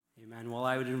Amen. Well,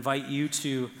 I would invite you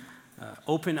to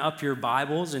open up your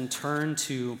Bibles and turn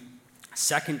to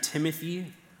 2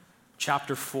 Timothy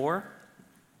chapter 4.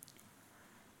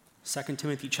 2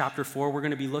 Timothy chapter 4, we're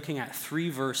going to be looking at 3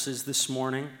 verses this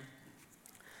morning.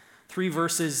 3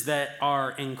 verses that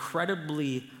are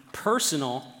incredibly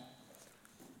personal,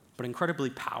 but incredibly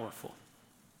powerful.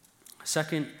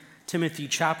 2 Timothy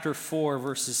chapter 4,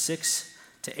 verses 6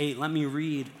 to 8. Let me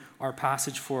read our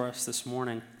passage for us this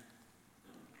morning.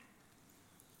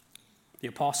 The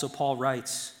Apostle Paul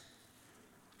writes,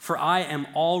 "For I am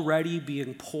already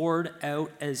being poured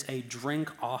out as a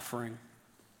drink offering,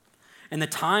 and the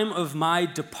time of my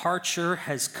departure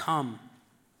has come.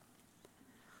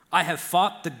 I have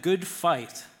fought the good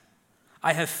fight.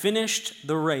 I have finished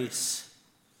the race.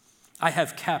 I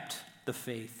have kept the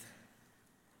faith.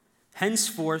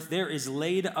 Henceforth there is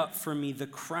laid up for me the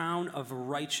crown of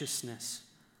righteousness,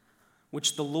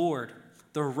 which the Lord,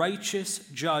 the righteous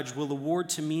judge, will award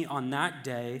to me on that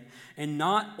day, and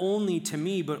not only to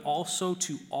me, but also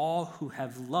to all who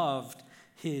have loved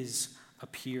his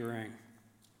appearing."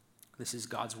 This is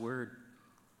God's word.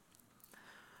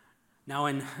 Now,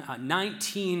 in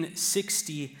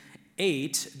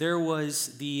 1968, there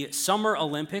was the Summer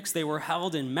Olympics. They were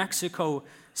held in Mexico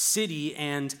City,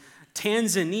 and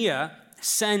Tanzania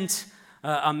sent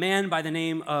a man by the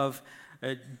name of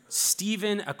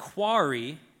Stephen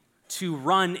Akwari to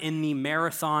run in the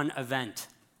marathon event.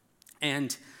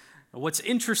 And what's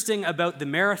interesting about the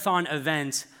marathon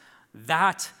event,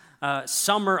 that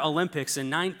Summer Olympics in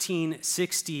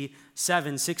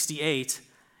 1967-68,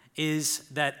 is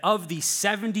that of the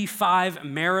 75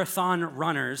 marathon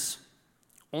runners,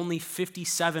 only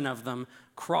 57 of them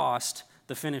crossed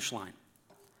the finish line.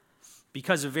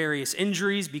 Because of various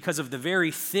injuries, because of the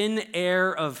very thin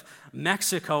air of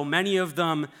Mexico, many of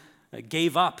them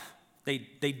gave up.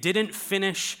 They didn't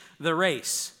finish the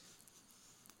race.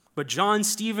 But John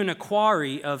Stephen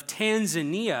Akwari of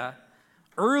Tanzania,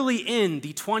 early in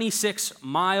the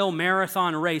 26-mile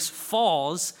marathon race,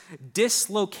 falls,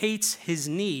 dislocates his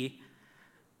knee.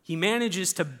 He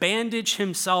manages to bandage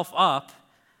himself up,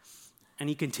 and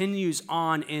he continues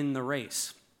on in the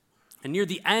race. And near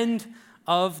the end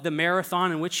of the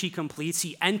marathon in which he completes,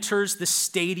 he enters the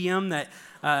stadium that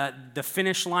the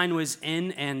finish line was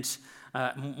in, and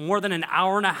more than an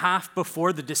hour and a half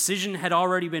before the decision had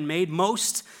already been made,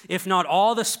 most, if not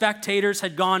all, the spectators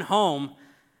had gone home,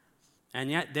 and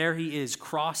yet there he is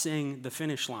crossing the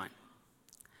finish line.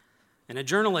 And a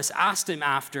journalist asked him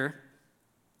after,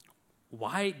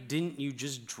 "Why didn't you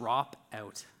just drop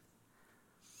out?"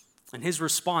 And his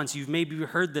response, you've maybe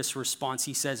heard this response,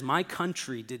 he says, "My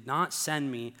country did not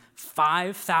send me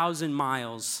 5,000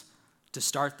 miles to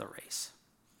start the race.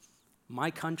 My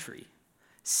country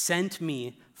sent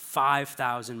me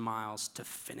 5,000 miles to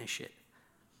finish it."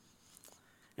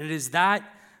 And it is that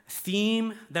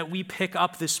theme that we pick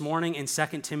up this morning in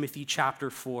 2 Timothy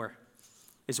chapter 4,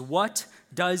 is what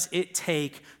does it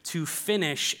take to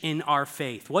finish in our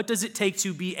faith? What does it take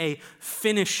to be a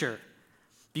finisher?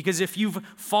 Because if you've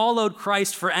followed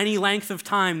Christ for any length of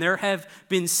time, there have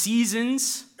been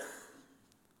seasons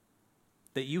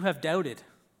that you have doubted,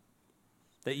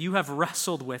 that you have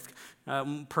wrestled with.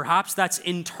 Perhaps that's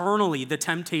internally the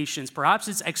temptations. Perhaps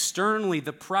it's externally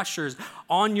the pressures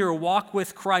on your walk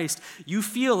with Christ. You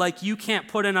feel like you can't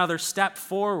put another step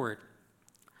forward.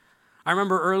 I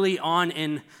remember early on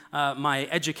in my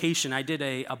education, I did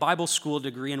a Bible school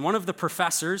degree, and one of the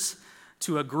professors,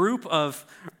 to a group of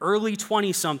early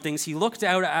 20-somethings, he looked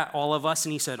out at all of us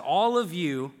and he said, "All of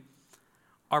you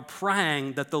are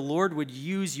praying that the Lord would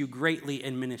use you greatly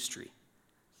in ministry."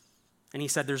 And he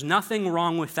said, "There's nothing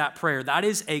wrong with that prayer. That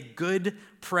is a good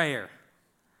prayer."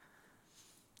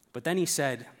 But then he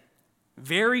said,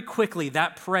 very quickly,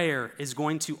 that prayer is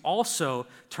going to also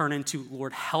turn into,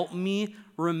 "Lord, help me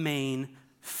remain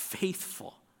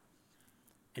faithful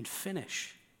and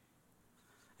finish."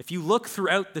 If you look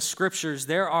throughout the scriptures,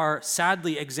 there are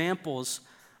sadly examples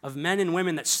of men and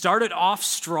women that started off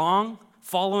strong,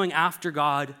 following after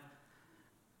God,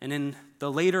 and in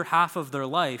the later half of their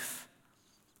life,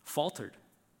 faltered.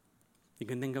 You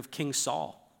can think of King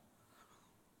Saul.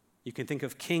 You can think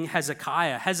of King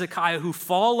Hezekiah. Hezekiah, who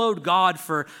followed God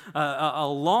for a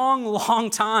long, long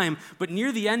time, but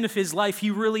near the end of his life, he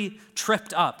really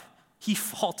tripped up. He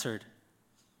faltered.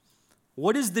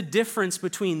 What is the difference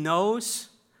between those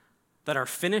that are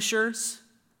finishers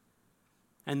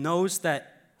and those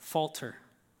that falter?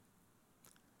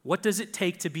 What does it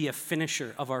take to be a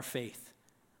finisher of our faith?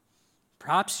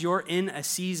 Perhaps you're in a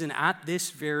season at this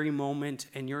very moment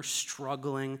and you're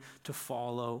struggling to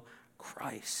follow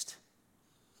Christ.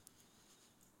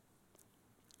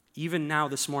 Even now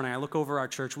this morning, I look over our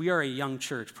church. We are a young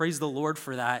church. Praise the Lord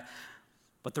for that.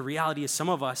 But the reality is some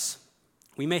of us,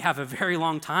 we may have a very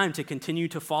long time to continue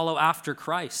to follow after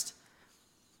Christ.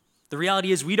 The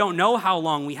reality is we don't know how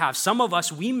long we have. Some of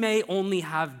us, we may only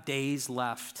have days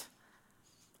left.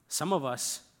 Some of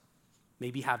us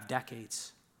maybe have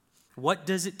decades. What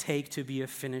does it take to be a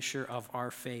finisher of our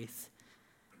faith?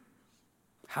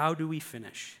 How do we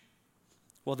finish?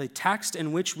 Well, the text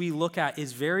in which we look at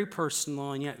is very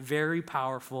personal and yet very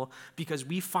powerful because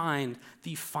we find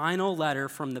the final letter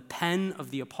from the pen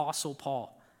of the Apostle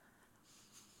Paul.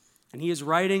 And he is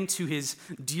writing to his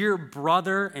dear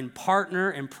brother and partner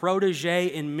and protege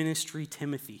in ministry,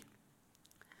 Timothy.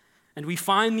 And we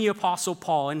find the Apostle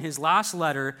Paul in his last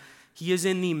letter, he is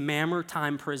in the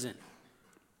Mamertine prison.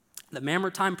 The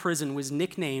Mamertine prison was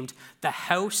nicknamed the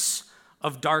House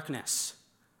of Darkness.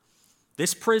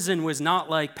 This prison was not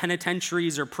like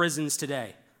penitentiaries or prisons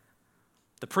today.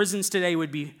 The prisons today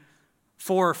would be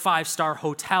 4- or 5-star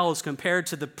hotels compared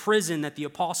to the prison that the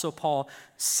Apostle Paul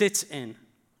sits in.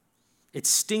 It's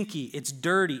stinky, it's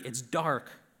dirty, it's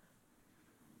dark.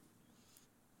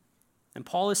 And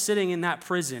Paul is sitting in that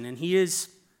prison, and he is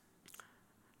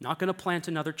not going to plant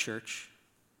another church.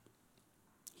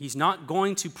 He's not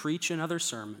going to preach another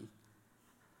sermon.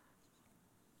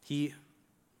 He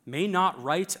may not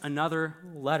write another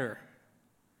letter.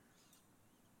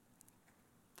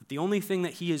 But the only thing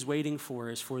that he is waiting for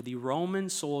is for the Roman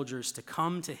soldiers to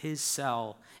come to his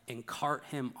cell and cart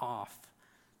him off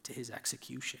to his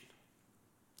execution.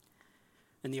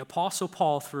 And the Apostle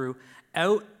Paul,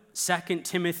 throughout 2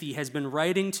 Timothy, has been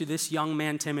writing to this young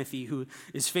man, Timothy, who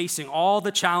is facing all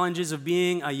the challenges of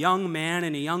being a young man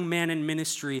and a young man in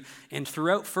ministry. And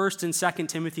throughout 1 and 2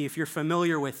 Timothy, if you're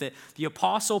familiar with it, the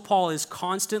Apostle Paul is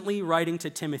constantly writing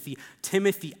to Timothy,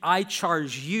 Timothy, I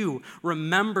charge you,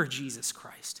 remember Jesus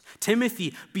Christ.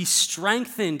 Timothy, be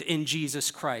strengthened in Jesus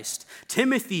Christ.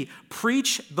 Timothy,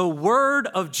 preach the word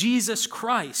of Jesus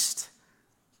Christ.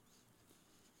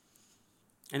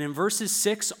 And in verses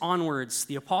 6 onwards,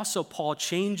 the Apostle Paul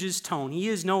changes tone. He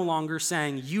is no longer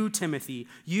saying, you, Timothy,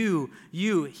 you.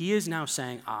 He is now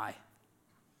saying, I.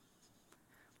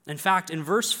 In fact, in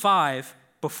verse 5,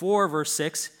 before verse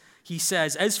 6, he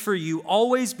says, as for you,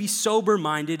 always be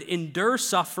sober-minded, endure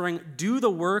suffering, do the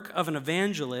work of an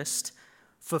evangelist,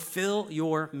 fulfill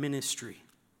your ministry.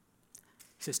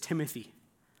 He says, Timothy,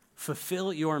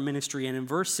 fulfill your ministry. And in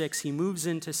verse 6, he moves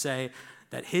in to say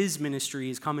that his ministry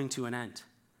is coming to an end.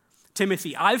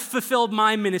 Timothy, I've fulfilled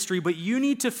my ministry, but you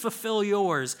need to fulfill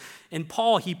yours. And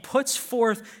Paul, he puts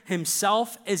forth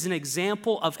himself as an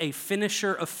example of a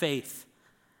finisher of faith.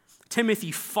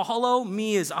 Timothy, follow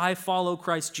me as I follow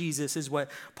Christ Jesus, is what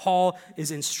Paul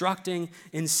is instructing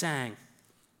and saying.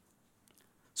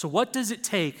 So what does it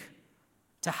take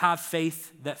to have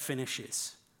faith that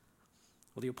finishes?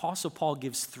 Well, the Apostle Paul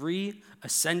gives 3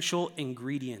 essential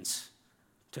ingredients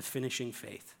to finishing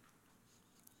faith.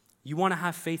 You want to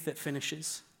have faith that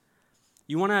finishes?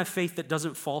 You want to have faith that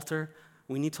doesn't falter?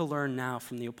 We need to learn now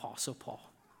from the Apostle Paul.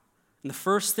 And the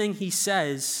first thing he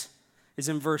says is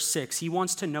in verse 6. He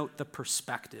wants to note the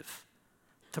perspective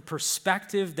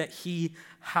that he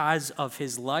has of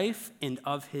his life and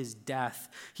of his death.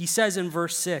 He says in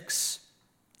verse 6,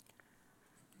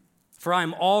 for I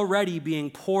am already being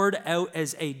poured out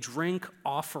as a drink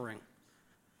offering,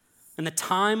 and the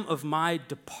time of my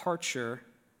departure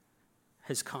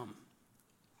has come.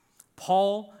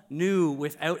 Paul knew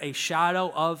without a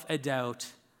shadow of a doubt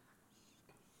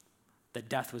that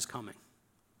death was coming,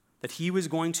 that he was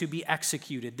going to be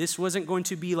executed. This wasn't going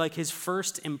to be like his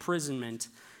first imprisonment.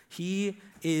 He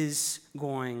is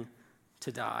going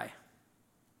to die.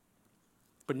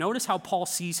 But notice how Paul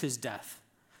sees his death.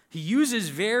 He uses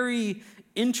very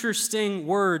interesting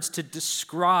words to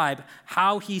describe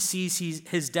how he sees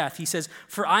his death. He says,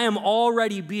 for I am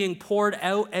already being poured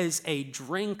out as a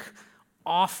drink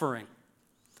offering.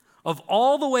 Of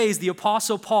all the ways the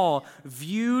Apostle Paul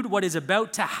viewed what is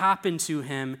about to happen to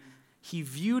him, he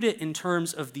viewed it in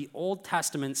terms of the Old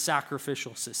Testament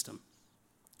sacrificial system.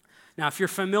 Now, if you're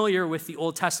familiar with the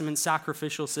Old Testament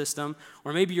sacrificial system,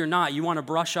 or maybe you're not, you want to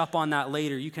brush up on that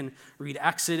later, you can read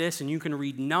Exodus and you can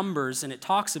read Numbers, and it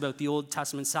talks about the Old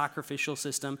Testament sacrificial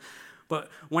system. But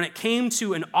when it came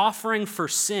to an offering for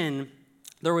sin,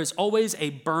 there was always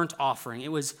a burnt offering.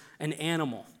 It was an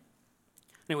animal.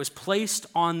 And it was placed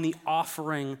on the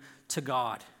offering to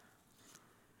God.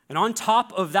 And on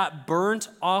top of that burnt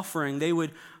offering, they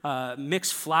would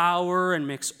mix flour and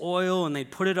mix oil, and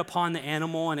they'd put it upon the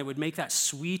animal, and it would make that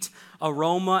sweet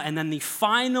aroma. And then the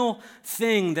final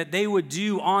thing that they would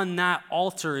do on that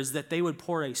altar is that they would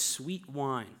pour a sweet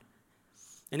wine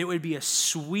and it would be a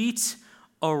sweet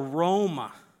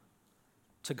aroma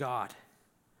to God.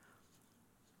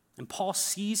 And Paul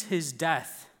sees his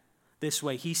death this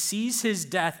way. He sees his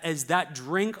death as that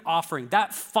drink offering,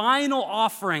 that final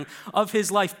offering of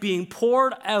his life being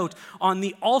poured out on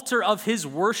the altar of his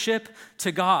worship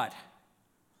to God.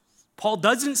 Paul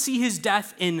doesn't see his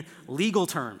death in legal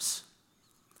terms.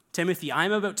 Timothy, I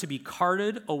am about to be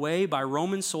carted away by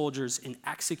Roman soldiers and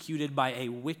executed by a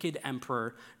wicked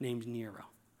emperor named Nero.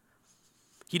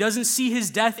 He doesn't see his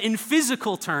death in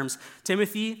physical terms.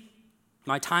 Timothy,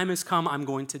 my time has come, I'm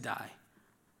going to die.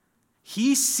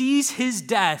 He sees his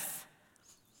death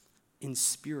in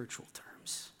spiritual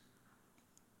terms.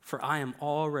 For I am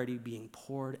already being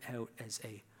poured out as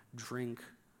a drink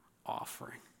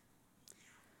offering.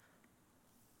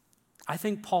 I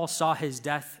think Paul saw his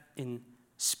death in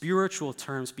spiritual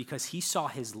terms because he saw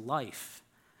his life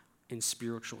in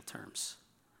spiritual terms.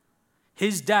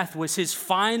 His death was his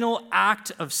final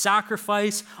act of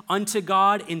sacrifice unto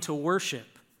God into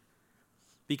worship,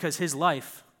 because his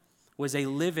life was a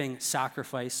living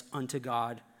sacrifice unto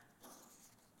God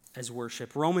as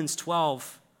worship. Romans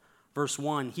 12, verse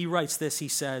 1, he writes this, he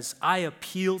says, I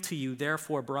appeal to you,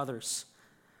 therefore, brothers,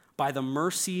 by the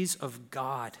mercies of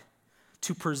God,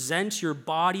 to present your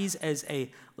bodies as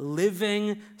a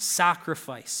living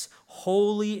sacrifice,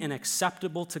 holy and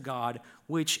acceptable to God,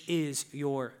 which is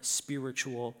your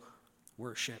spiritual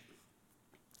worship.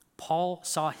 Paul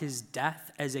saw his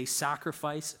death as a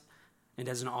sacrifice and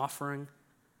as an offering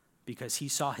because he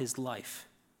saw his life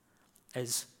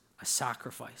as a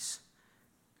sacrifice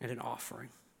and an offering.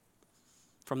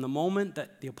 From the moment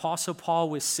that the Apostle Paul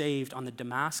was saved on the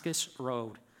Damascus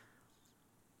Road,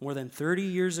 more than 30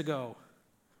 years ago,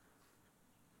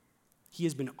 he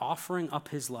has been offering up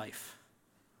his life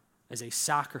as a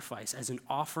sacrifice, as an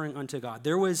offering unto God.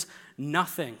 There was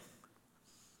nothing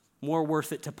more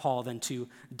worth it to Paul than to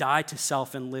die to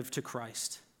self and live to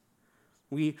Christ.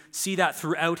 We see that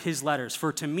throughout his letters.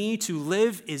 For to me to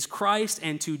live is Christ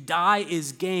and to die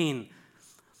is gain.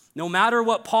 No matter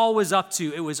what Paul was up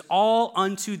to, it was all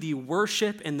unto the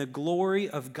worship and the glory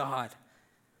of God.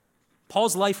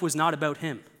 Paul's life was not about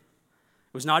him.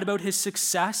 It was not about his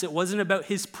success. It wasn't about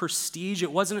his prestige.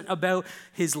 It wasn't about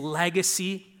his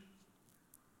legacy.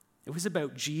 It was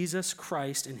about Jesus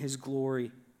Christ and his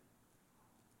glory.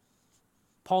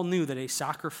 Paul knew that a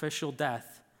sacrificial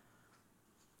death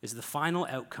is the final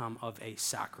outcome of a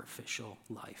sacrificial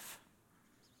life.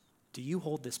 Do you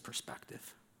hold this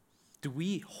perspective? Do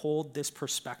we hold this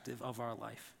perspective of our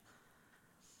life?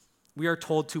 We are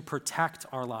told to protect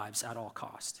our lives at all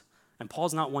cost. And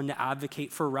Paul's not one to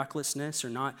advocate for recklessness or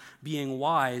not being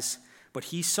wise, but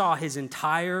he saw his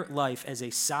entire life as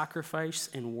a sacrifice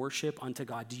and worship unto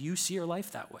God. Do you see your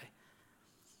life that way?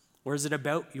 Or is it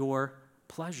about your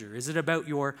pleasure? Is it about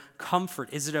your comfort?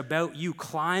 Is it about you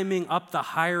climbing up the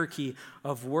hierarchy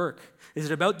of work? Is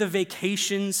it about the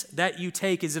vacations that you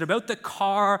take? Is it about the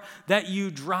car that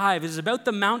you drive? Is it about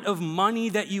the amount of money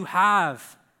that you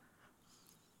have?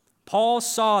 Paul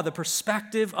saw the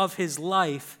perspective of his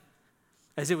life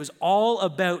as it was all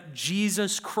about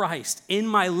Jesus Christ in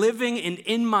my living and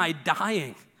in my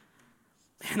dying.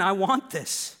 And I want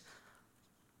this.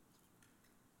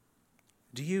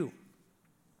 Do you?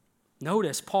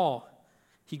 Notice Paul,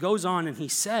 he goes on and he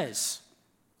says,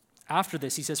 after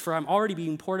this, he says, for I'm already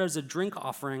being poured out as a drink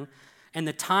offering, and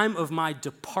the time of my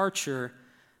departure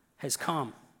has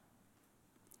come.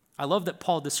 I love that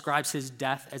Paul describes his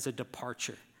death as a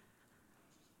departure.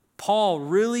 Paul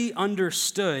really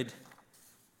understood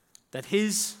that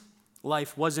his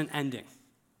life wasn't ending.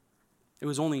 It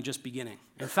was only just beginning.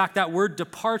 In fact, that word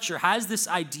departure has this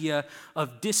idea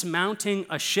of dismounting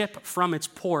a ship from its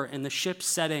port and the ship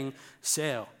setting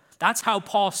sail. That's how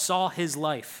Paul saw his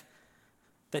life,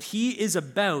 that he is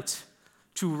about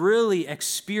to really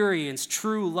experience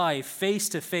true life face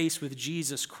to face with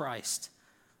Jesus Christ.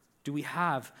 Do we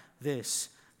have this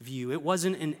view? It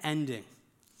wasn't an ending.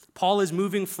 Paul is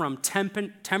moving from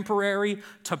temporary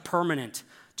to permanent,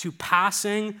 to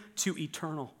passing to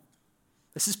eternal.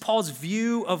 This is Paul's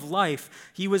view of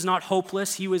life. He was not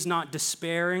hopeless. He was not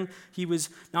despairing. He was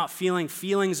not feeling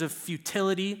feelings of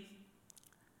futility.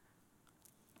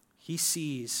 He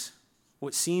sees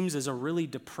what seems as a really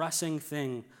depressing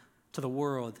thing to the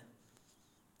world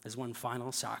as one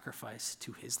final sacrifice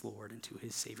to his Lord and to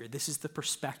his Savior. This is the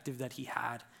perspective that he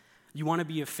had. You want to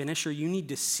be a finisher? You need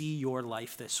to see your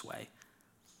life this way.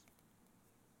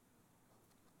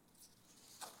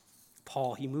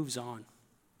 Paul, he moves on.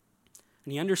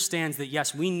 And he understands that,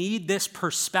 yes, we need this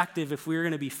perspective if we're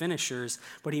going to be finishers.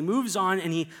 But he moves on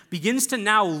and he begins to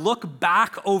now look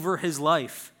back over his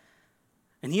life.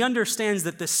 And he understands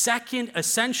that the second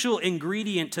essential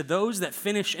ingredient to those that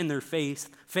finish in their faith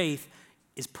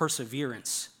is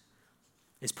perseverance.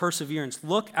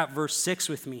 Look at verse 6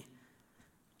 with me,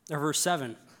 or verse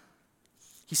 7.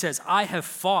 He says, I have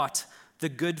fought the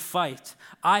good fight.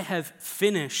 I have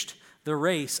finished the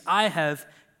race. I have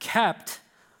kept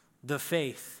the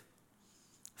faith.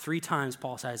 3 times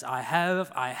Paul says, I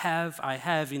have,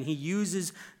 and he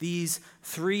uses these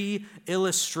 3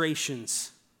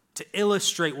 illustrations to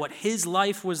illustrate what his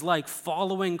life was like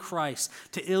following Christ,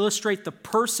 to illustrate the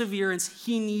perseverance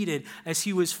he needed as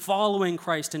he was following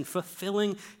Christ and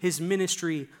fulfilling his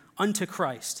ministry unto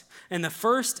Christ. And the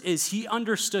first is he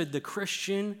understood the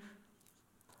Christian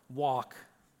walk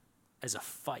as a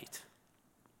fight.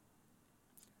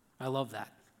 I love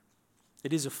that.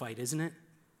 It is a fight, isn't it?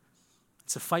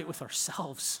 It's a fight with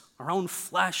ourselves, our own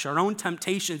flesh, our own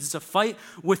temptations. It's a fight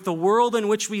with the world in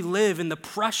which we live and the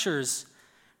pressures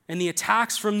and the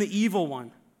attacks from the evil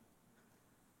one.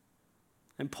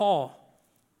 And Paul,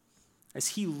 as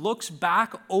he looks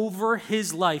back over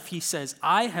his life, he says,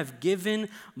 I have given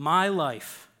my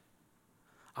life.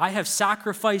 I have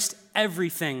sacrificed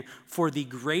everything for the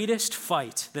greatest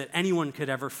fight that anyone could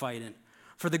ever fight in,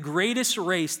 for the greatest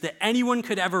race that anyone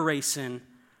could ever race in,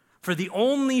 for the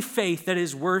only faith that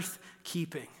is worth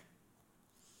keeping.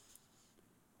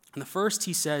 And the first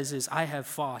he says is, I have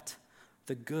fought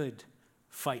the good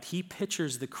fight. He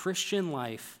pictures the Christian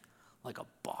life like a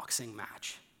boxing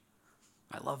match.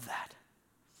 I love that.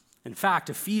 In fact,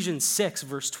 Ephesians 6,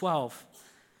 verse 12,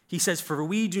 he says, for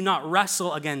we do not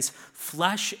wrestle against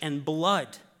flesh and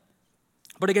blood,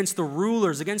 but against the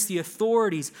rulers, against the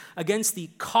authorities, against the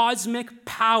cosmic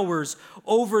powers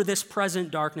over this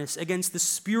present darkness, against the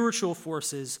spiritual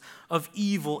forces of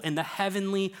evil in the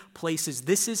heavenly places.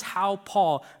 This is how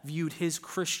Paul viewed his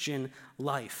Christian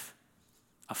life.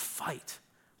 A fight,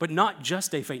 but not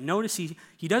just a fight. Notice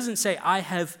he doesn't say, I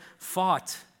have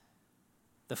fought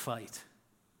the fight.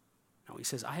 No, he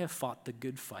says, I have fought the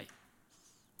good fight.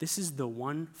 This is the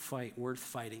one fight worth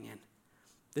fighting in.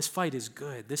 This fight is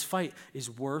good. This fight is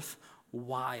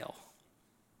worthwhile.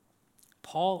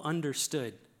 Paul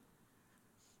understood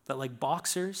that like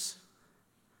boxers,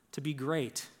 to be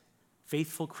great,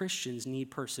 faithful Christians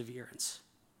need perseverance.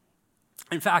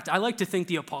 In fact, I like to think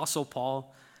the Apostle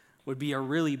Paul would be a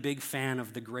really big fan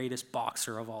of the greatest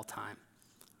boxer of all time,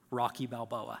 Rocky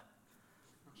Balboa.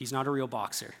 He's not a real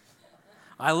boxer.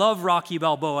 I love Rocky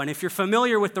Balboa, and if you're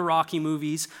familiar with the Rocky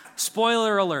movies,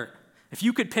 spoiler alert, if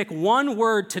you could pick one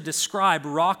word to describe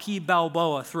Rocky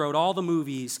Balboa throughout all the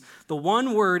movies, the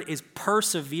one word is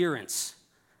perseverance.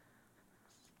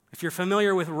 If you're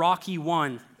familiar with Rocky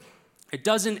 1, it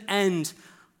doesn't end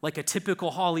like a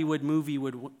typical Hollywood movie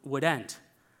would end.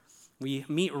 We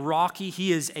meet Rocky.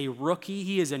 He is a rookie.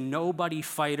 He is a nobody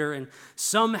fighter, and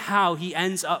somehow he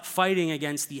ends up fighting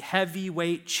against the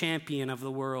heavyweight champion of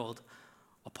the world,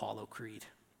 Apollo Creed.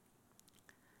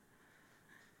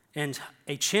 And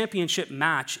a championship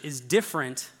match is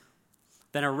different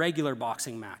than a regular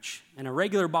boxing match. In a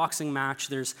regular boxing match,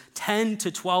 there's 10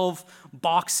 to 12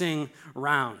 boxing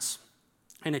rounds.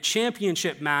 In a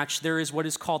championship match, there is what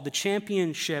is called the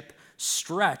championship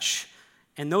stretch,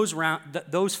 and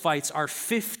those fights are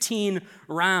 15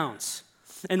 rounds.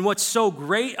 And what's so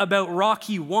great about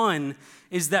Rocky 1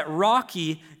 is that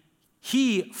Rocky,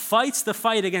 he fights the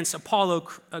fight against Apollo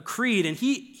Creed, and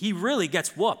he really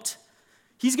gets whooped.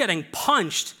 He's getting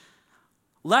punched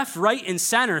left, right, and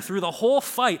center through the whole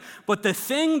fight. But the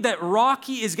thing that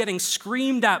Rocky is getting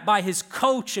screamed at by his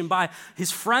coach and by his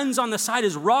friends on the side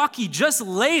is, Rocky, just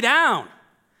lay down.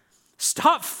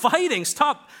 Stop fighting.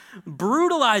 Stop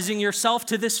brutalizing yourself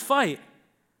to this fight.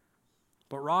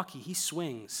 But Rocky, he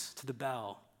swings to the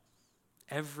bell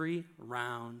every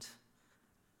round.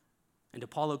 And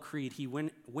Apollo Creed, he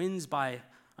wins by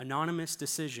anonymous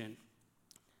decision.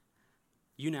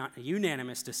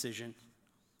 Unanimous decision,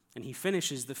 and he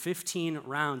finishes the 15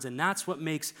 rounds, and that's what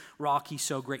makes Rocky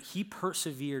so great. He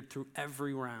persevered through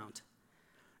every round.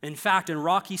 In fact, in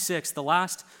Rocky 6, the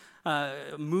last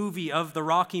movie of the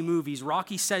Rocky movies,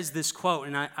 Rocky says this quote,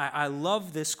 and I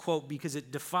love this quote because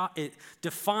it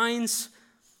defines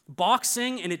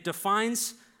boxing and it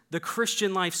defines the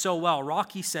Christian life so well.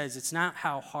 Rocky says, it's not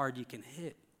how hard you can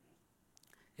hit,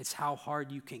 it's how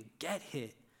hard you can get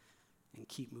hit and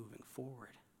keep moving forward.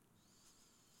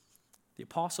 The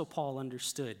Apostle Paul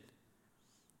understood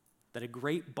that a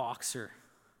great boxer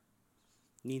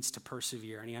needs to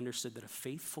persevere, and he understood that a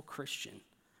faithful Christian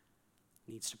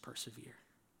needs to persevere.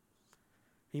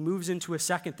 He moves into a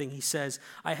second thing. He says,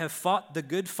 I have fought the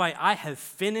good fight. I have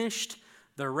finished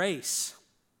the race.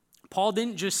 Paul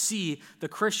didn't just see the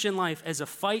Christian life as a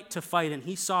fight to fight, and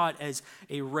he saw it as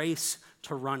a race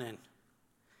to run in.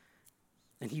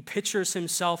 And he pictures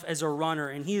himself as a runner,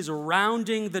 and he is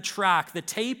rounding the track. The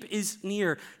tape is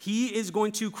near. He is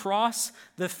going to cross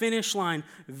the finish line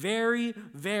very,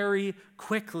 very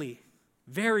quickly,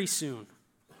 very soon.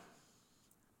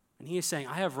 And he is saying,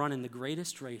 I have run in the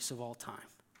greatest race of all time.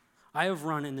 I have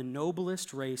run in the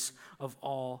noblest race of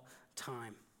all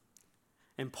time.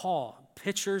 And Paul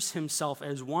pictures himself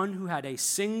as one who had a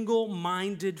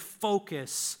single-minded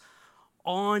focus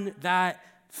on that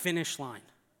finish line.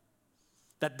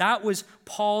 That was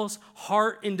Paul's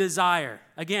heart and desire.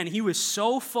 Again, he was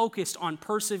so focused on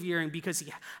persevering because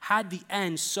he had the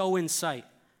end so in sight.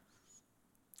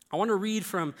 I want to read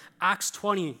from Acts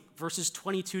 20, verses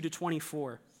 22 to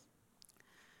 24.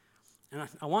 And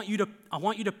I want you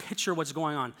to picture what's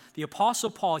going on. The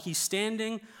Apostle Paul, he's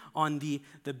standing on the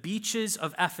beaches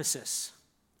of Ephesus.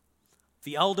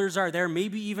 The elders are there,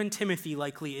 maybe even Timothy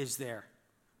likely is there.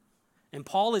 And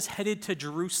Paul is headed to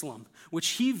Jerusalem,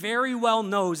 which he very well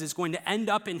knows is going to end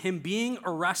up in him being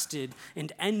arrested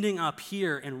and ending up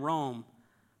here in Rome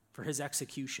for his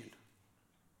execution.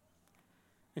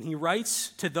 And he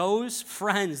writes to those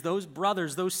friends, those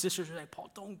brothers, those sisters, like,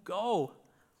 Paul, don't go.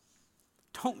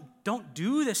 Don't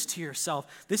do this to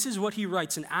yourself. This is what he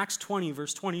writes in Acts 20,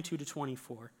 verse 22 to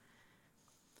 24.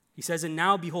 He says, and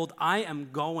now, behold, I am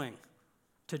going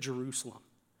to Jerusalem,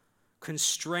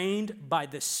 constrained by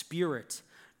the Spirit,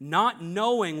 not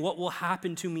knowing what will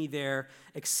happen to me there,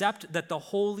 except that the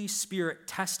Holy Spirit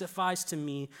testifies to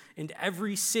me in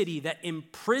every city that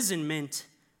imprisonment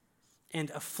and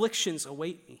afflictions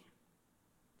await me.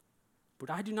 But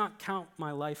I do not count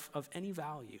my life of any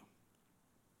value,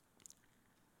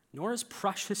 nor as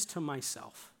precious to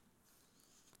myself,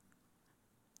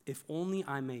 if only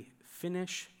I may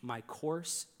finish my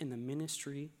course in the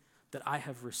ministry that I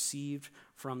have received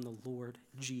from the Lord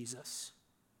Jesus,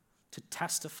 to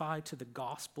testify to the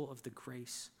gospel of the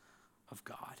grace of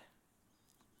God.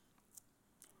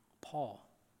 Paul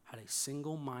had a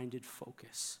single-minded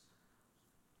focus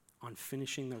on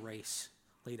finishing the race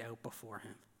laid out before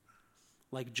him.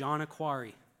 Like John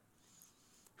Aquari,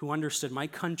 who understood, my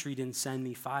country didn't send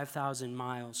me 5,000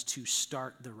 miles to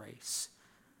start the race.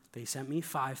 They sent me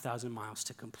 5,000 miles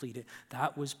to complete it.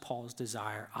 That was Paul's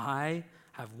desire. I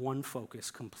have one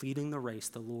focus, completing the race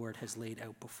the Lord has laid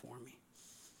out before me.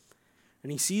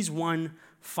 And he sees one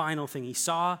final thing. He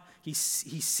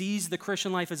sees the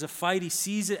Christian life as a fight. He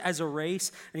sees it as a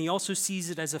race, and he also sees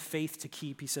it as a faith to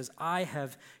keep. He says, I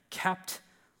have kept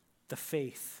the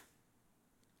faith.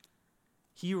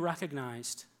 He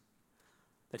recognized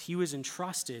that he was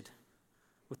entrusted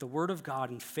with the word of God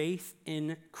and faith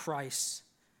in Christ.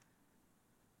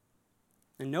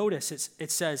 And notice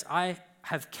it says, I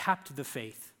have kept the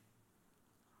faith.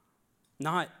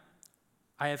 Not,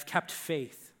 I have kept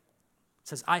faith. It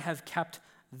says, I have kept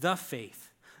the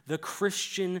faith, the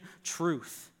Christian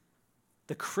truth,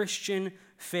 the Christian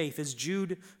faith. As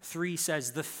Jude 3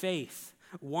 says, the faith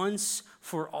once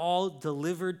for all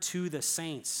delivered to the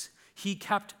saints. He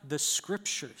kept the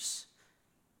scriptures.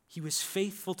 He was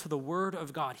faithful to the word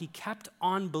of God. He kept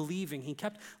on believing. He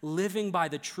kept living by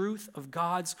the truth of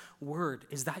God's word.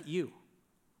 Is that you?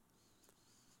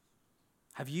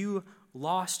 Have you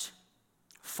lost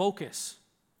focus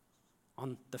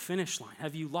on the finish line?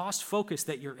 Have you lost focus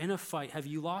that you're in a fight? Have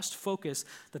you lost focus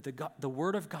that the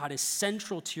word of God is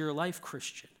central to your life,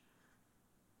 Christian?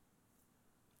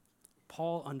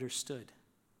 Paul understood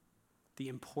the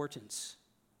importance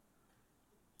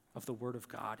of the word of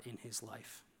God in his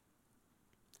life.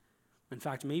 In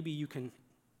fact, maybe you can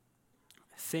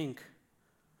think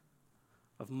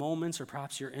of moments, or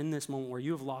perhaps you're in this moment where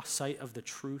you have lost sight of the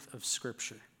truth of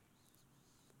Scripture.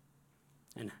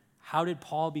 And how did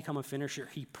Paul become a finisher?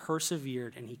 He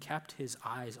persevered and he kept his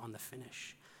eyes on the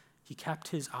finish. He kept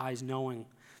his eyes knowing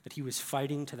that he was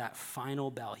fighting to that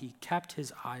final bell. He kept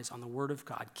his eyes on the word of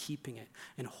God, keeping it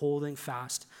and holding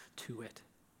fast to it.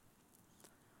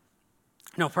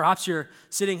 Now, perhaps you're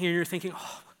sitting here and you're thinking,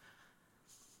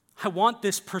 I want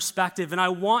this perspective and I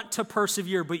want to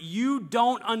persevere, but you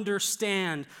don't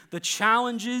understand the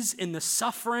challenges and the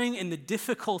suffering and the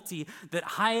difficulty that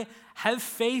I have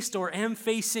faced or am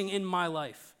facing in my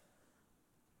life.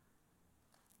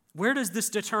 Where does this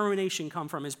determination come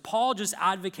from? Is Paul just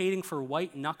advocating for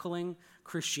white-knuckling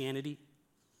Christianity?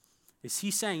 Is he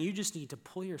saying you just need to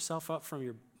pull yourself up from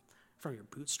your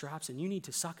bootstraps and you need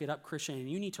to suck it up, Christian, and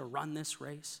you need to run this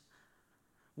race?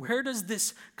 Where does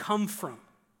this come from?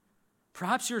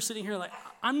 Perhaps you're sitting here like,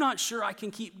 I'm not sure I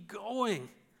can keep going.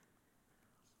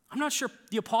 I'm not sure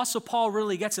the Apostle Paul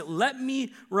really gets it. Let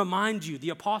me remind you the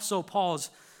Apostle Paul's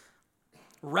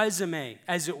resume,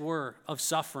 as it were, of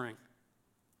suffering.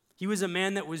 He was a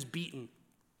man that was beaten.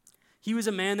 He was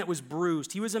a man that was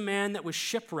bruised. He was a man that was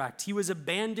shipwrecked. He was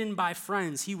abandoned by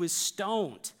friends. He was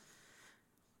stoned.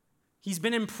 He's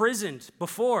been imprisoned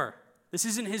before. This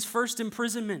isn't his first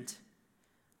imprisonment.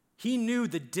 He knew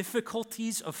the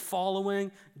difficulties of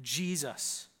following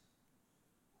Jesus.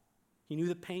 He knew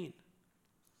the pain.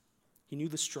 He knew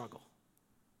the struggle.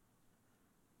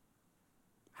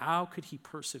 How could he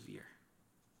persevere?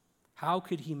 How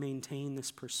could he maintain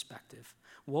this perspective?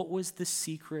 What was the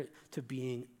secret to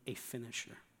being a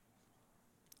finisher?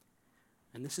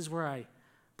 And this is where I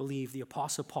believe the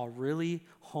Apostle Paul really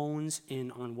hones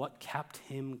in on what kept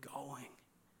him going.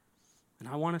 And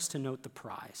I want us to note the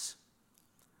prize.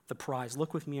 The prize.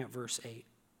 Look with me at verse 8.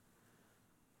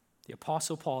 The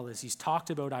Apostle Paul, as he's talked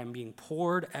about, I'm being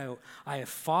poured out. I have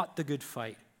fought the good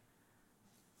fight.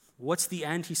 What's the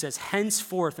end? He says,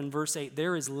 henceforth, in verse 8,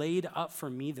 there is laid up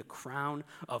for me the crown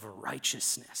of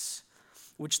righteousness,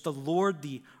 which the Lord,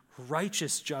 the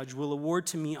righteous judge, will award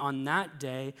to me on that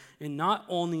day, and not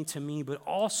only to me, but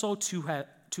also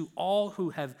to all who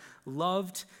have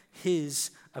loved his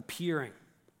appearing.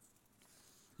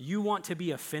 You want to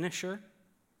be a finisher?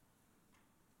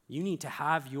 You need to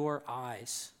have your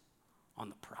eyes on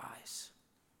the prize.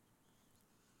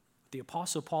 The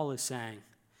Apostle Paul is saying,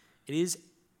 it is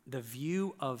the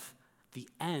view of the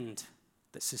end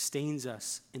that sustains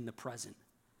us in the present.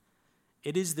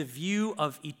 It is the view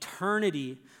of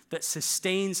eternity that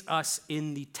sustains us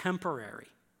in the temporary.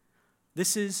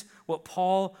 This is what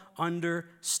Paul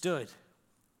understood.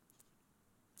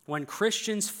 When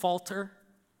Christians falter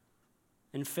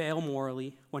and fail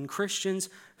morally, when Christians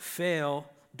fail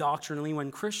doctrinally,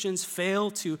 when Christians fail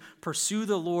to pursue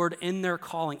the Lord in their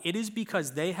calling, it is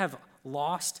because they have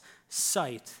lost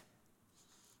sight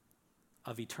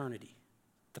of eternity,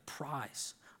 the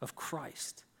prize of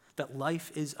Christ, that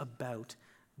life is about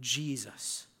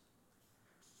Jesus.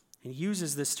 And he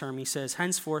uses this term. He says,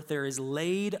 henceforth there is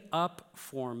laid up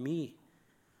for me.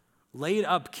 Laid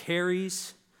up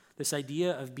carries this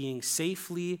idea of being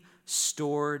safely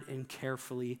stored and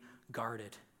carefully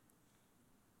guarded.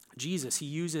 Jesus, he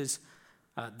uses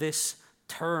this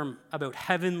term about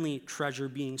heavenly treasure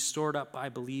being stored up by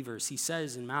believers. He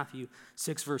says in Matthew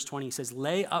 6, verse 20, he says,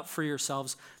 lay up for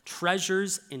yourselves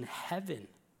treasures in heaven,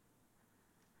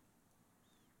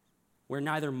 where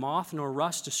neither moth nor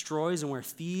rust destroys and where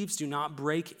thieves do not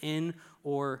break in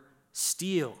or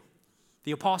steal.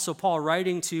 The Apostle Paul,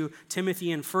 writing to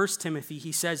Timothy in 1 Timothy,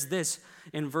 he says this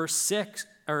in verse 6,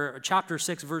 or chapter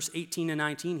 6, verse 18 and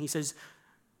 19. He says,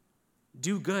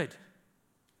 do good,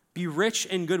 be rich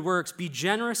in good works, be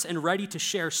generous and ready to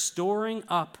share, storing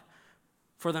up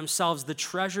for themselves the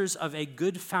treasures of a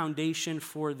good foundation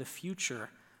for the future,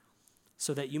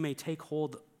 so that you may take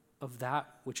hold of that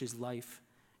which is life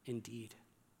indeed.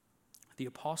 The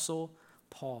Apostle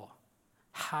Paul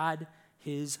had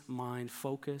his mind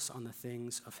focus on the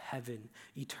things of heaven,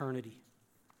 eternity.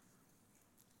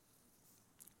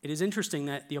 It is interesting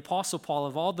that the Apostle Paul,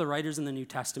 of all the writers in the New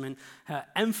Testament,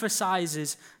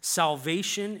 emphasizes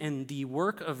salvation and the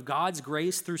work of God's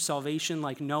grace through salvation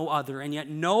like no other. And yet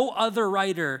no other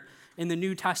writer in the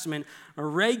New Testament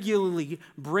regularly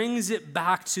brings it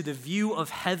back to the view of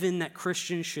heaven that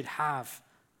Christians should have.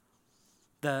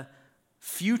 The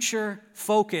future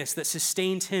focus that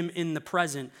sustains him in the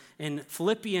present. In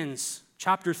Philippians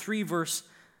chapter 3, verse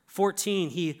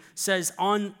 14, he says,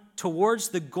 on towards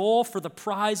the goal for the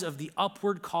prize of the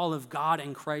upward call of God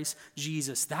in Christ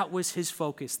Jesus. That was his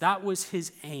focus. That was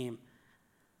his aim.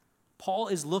 Paul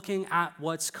is looking at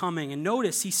what's coming. And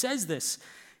notice, he says this.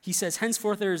 He says,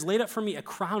 henceforth there is laid up for me a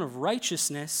crown of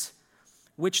righteousness,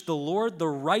 which the Lord, the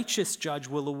righteous judge,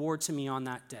 will award to me on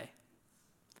that day.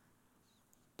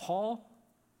 Paul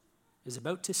is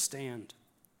about to stand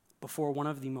before one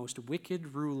of the most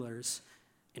wicked rulers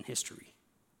in history.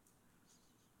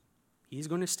 He's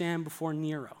going to stand before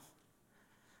Nero.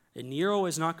 And Nero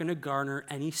is not going to garner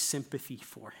any sympathy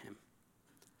for him.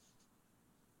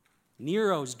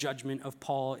 Nero's judgment of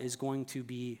Paul is going to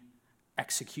be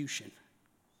execution.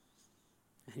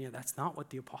 And yet that's not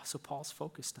what the Apostle Paul's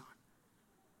focused on.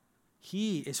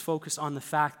 He is focused on the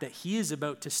fact that he is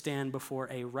about to stand before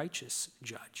a righteous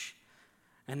judge.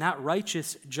 And that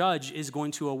righteous judge is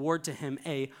going to award to him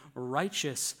a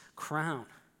righteous crown.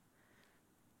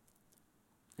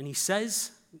 And he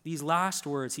says these last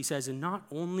words, he says, and not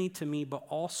only to me, but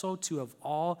also to of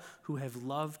all who have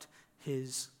loved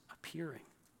his appearing.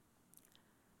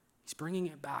 He's bringing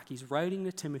it back. He's writing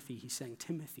to Timothy. He's saying,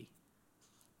 Timothy,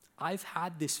 I've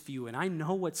had this view and I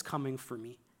know what's coming for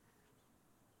me.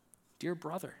 Dear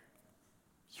brother,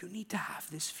 you need to have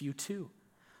this view too.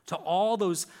 To all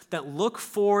those that look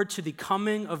forward to the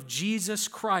coming of Jesus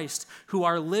Christ, who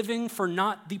are living for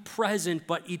not the present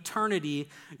but eternity,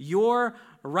 your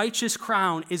righteous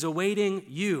crown is awaiting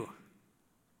you.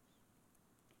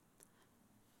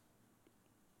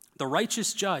 The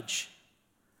righteous judge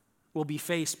will be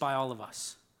faced by all of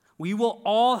us. We will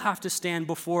all have to stand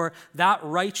before that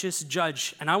righteous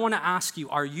judge. And I want to ask you,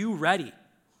 are you ready?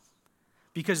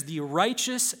 Because the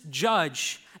righteous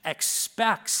judge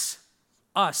expects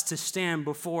us to stand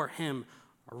before him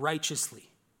righteously.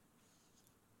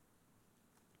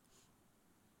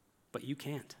 But you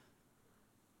can't.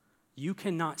 You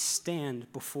cannot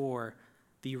stand before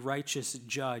the righteous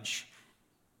judge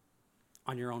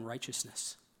on your own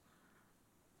righteousness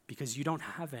because you don't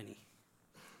have any.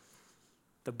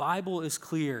 The Bible is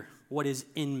clear what is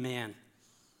in man,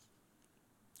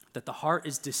 that the heart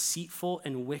is deceitful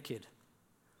and wicked,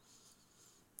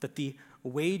 that the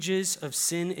wages of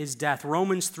sin is death.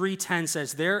 Romans 3:10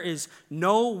 says, there is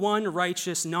no one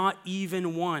righteous, not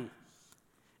even one.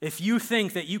 If you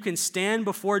think that you can stand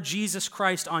before Jesus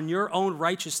Christ on your own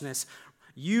righteousness,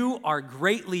 you are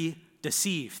greatly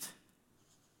deceived.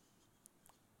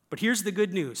 But here's the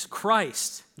good news.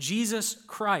 Christ, Jesus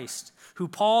Christ, who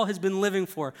Paul has been living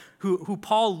for, who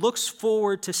Paul looks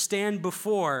forward to stand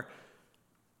before,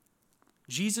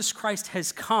 Jesus Christ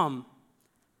has come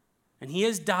and he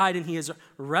has died and he has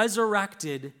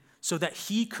resurrected so that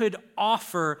he could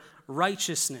offer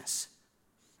righteousness,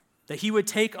 that he would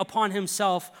take upon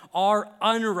himself our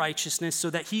unrighteousness so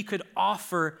that he could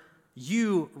offer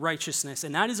you righteousness.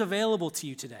 And that is available to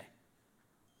you today.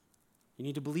 You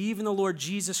need to believe in the Lord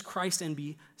Jesus Christ and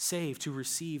be saved to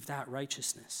receive that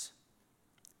righteousness.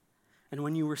 And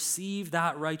when you receive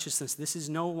that righteousness, this is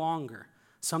no longer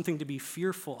something to be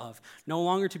fearful of, no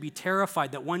longer to be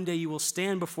terrified that one day you will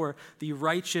stand before the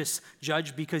righteous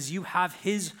judge because you have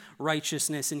his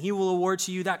righteousness and he will award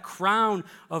to you that crown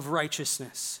of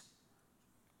righteousness.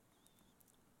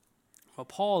 Well,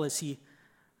 Paul, as he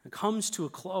comes to a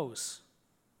close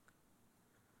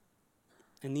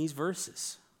in these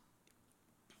verses,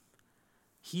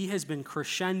 he has been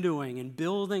crescendoing and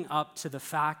building up to the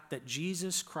fact that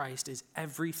Jesus Christ is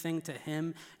everything to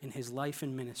him in his life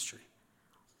and ministry.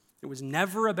 It was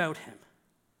never about him.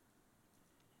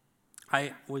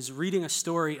 I was reading a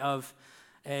story of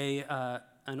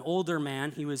an older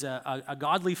man. He was a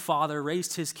godly father,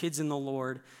 raised his kids in the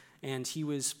Lord, and he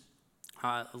was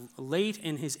late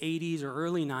in his 80s or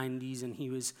early 90s, and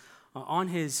he was on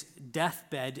his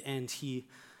deathbed, and he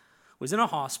was in a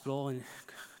hospital and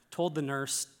told the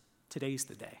nurse, today's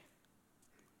the day.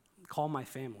 Call my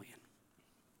family in.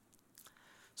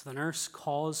 So the nurse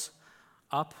calls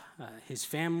up his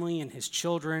family, and his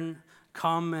children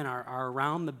come and are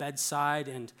around the bedside,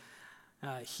 and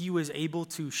he was able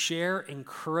to share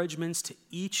encouragements to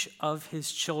each of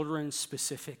his children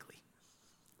specifically.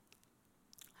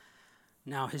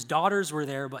 Now, his daughters were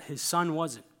there, but his son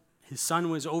wasn't. His son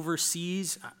was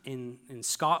overseas in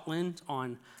Scotland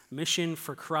on mission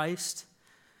for Christ,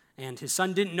 and his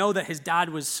son didn't know that his dad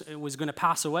was going to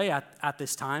pass away at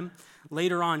this time.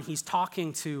 Later on, he's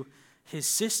talking to his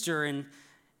sister, and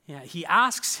he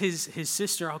asks his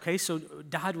sister, okay, so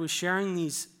dad was sharing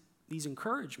these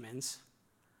encouragements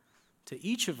to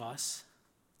each of us.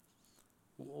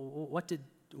 What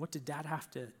did dad have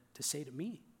to say to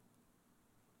me?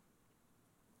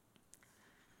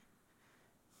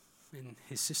 And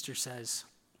his sister says,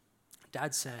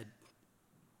 Dad said,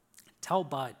 tell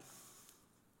Bud,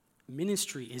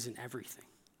 ministry isn't everything.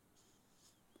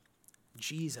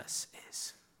 Jesus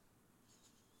is.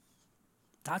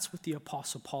 That's what the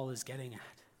Apostle Paul is getting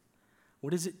at.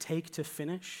 What does it take to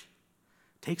finish?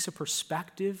 It takes a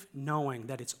perspective knowing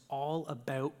that it's all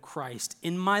about Christ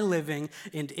in my living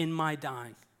and in my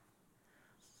dying.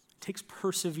 It takes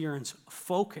perseverance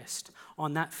focused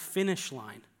on that finish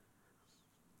line,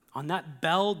 on that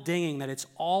bell dinging that it's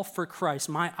all for Christ.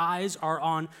 My eyes are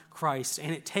on Christ.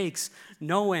 And it takes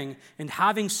knowing and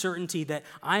having certainty that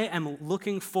I am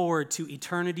looking forward to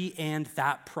eternity and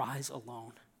that prize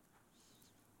alone.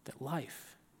 That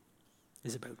life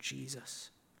is about Jesus.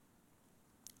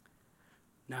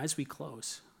 Now, as we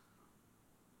close,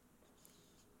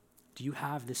 do you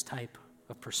have this type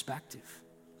of perspective?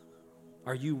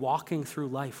 Are you walking through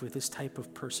life with this type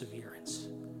of perseverance?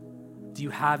 Do you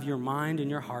have your mind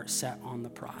and your heart set on the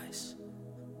prize?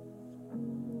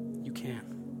 You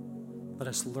can. Let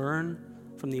us learn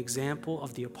from the example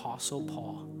of the Apostle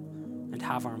Paul and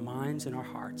have our minds and our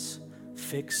hearts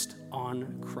fixed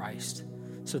on Christ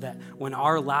so that when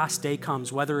our last day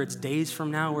comes, whether it's days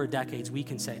from now or decades, we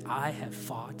can say, I have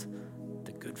fought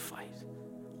the good fight.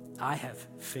 I have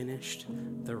finished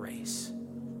the race.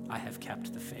 I have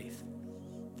kept the faith.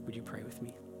 Would you pray with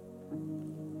me?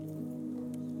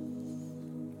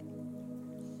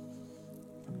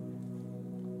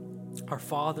 Our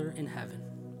Father in heaven,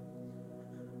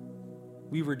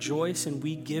 we rejoice and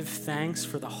we give thanks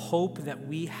for the hope that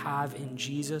we have in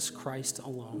Jesus Christ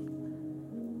alone.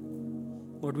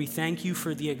 Lord, we thank you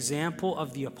for the example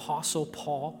of the Apostle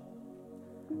Paul.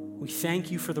 We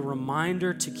thank you for the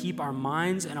reminder to keep our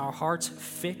minds and our hearts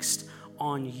fixed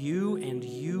on you and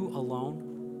you alone.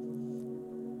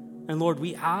 And Lord,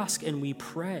 we ask and we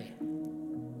pray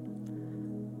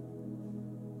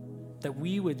that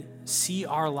we would see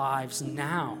our lives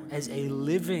now as a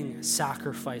living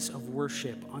sacrifice of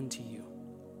worship unto you.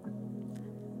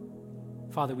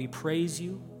 Father, we praise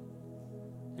you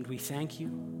and we thank you.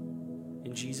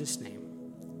 In Jesus' name,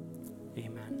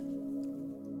 amen.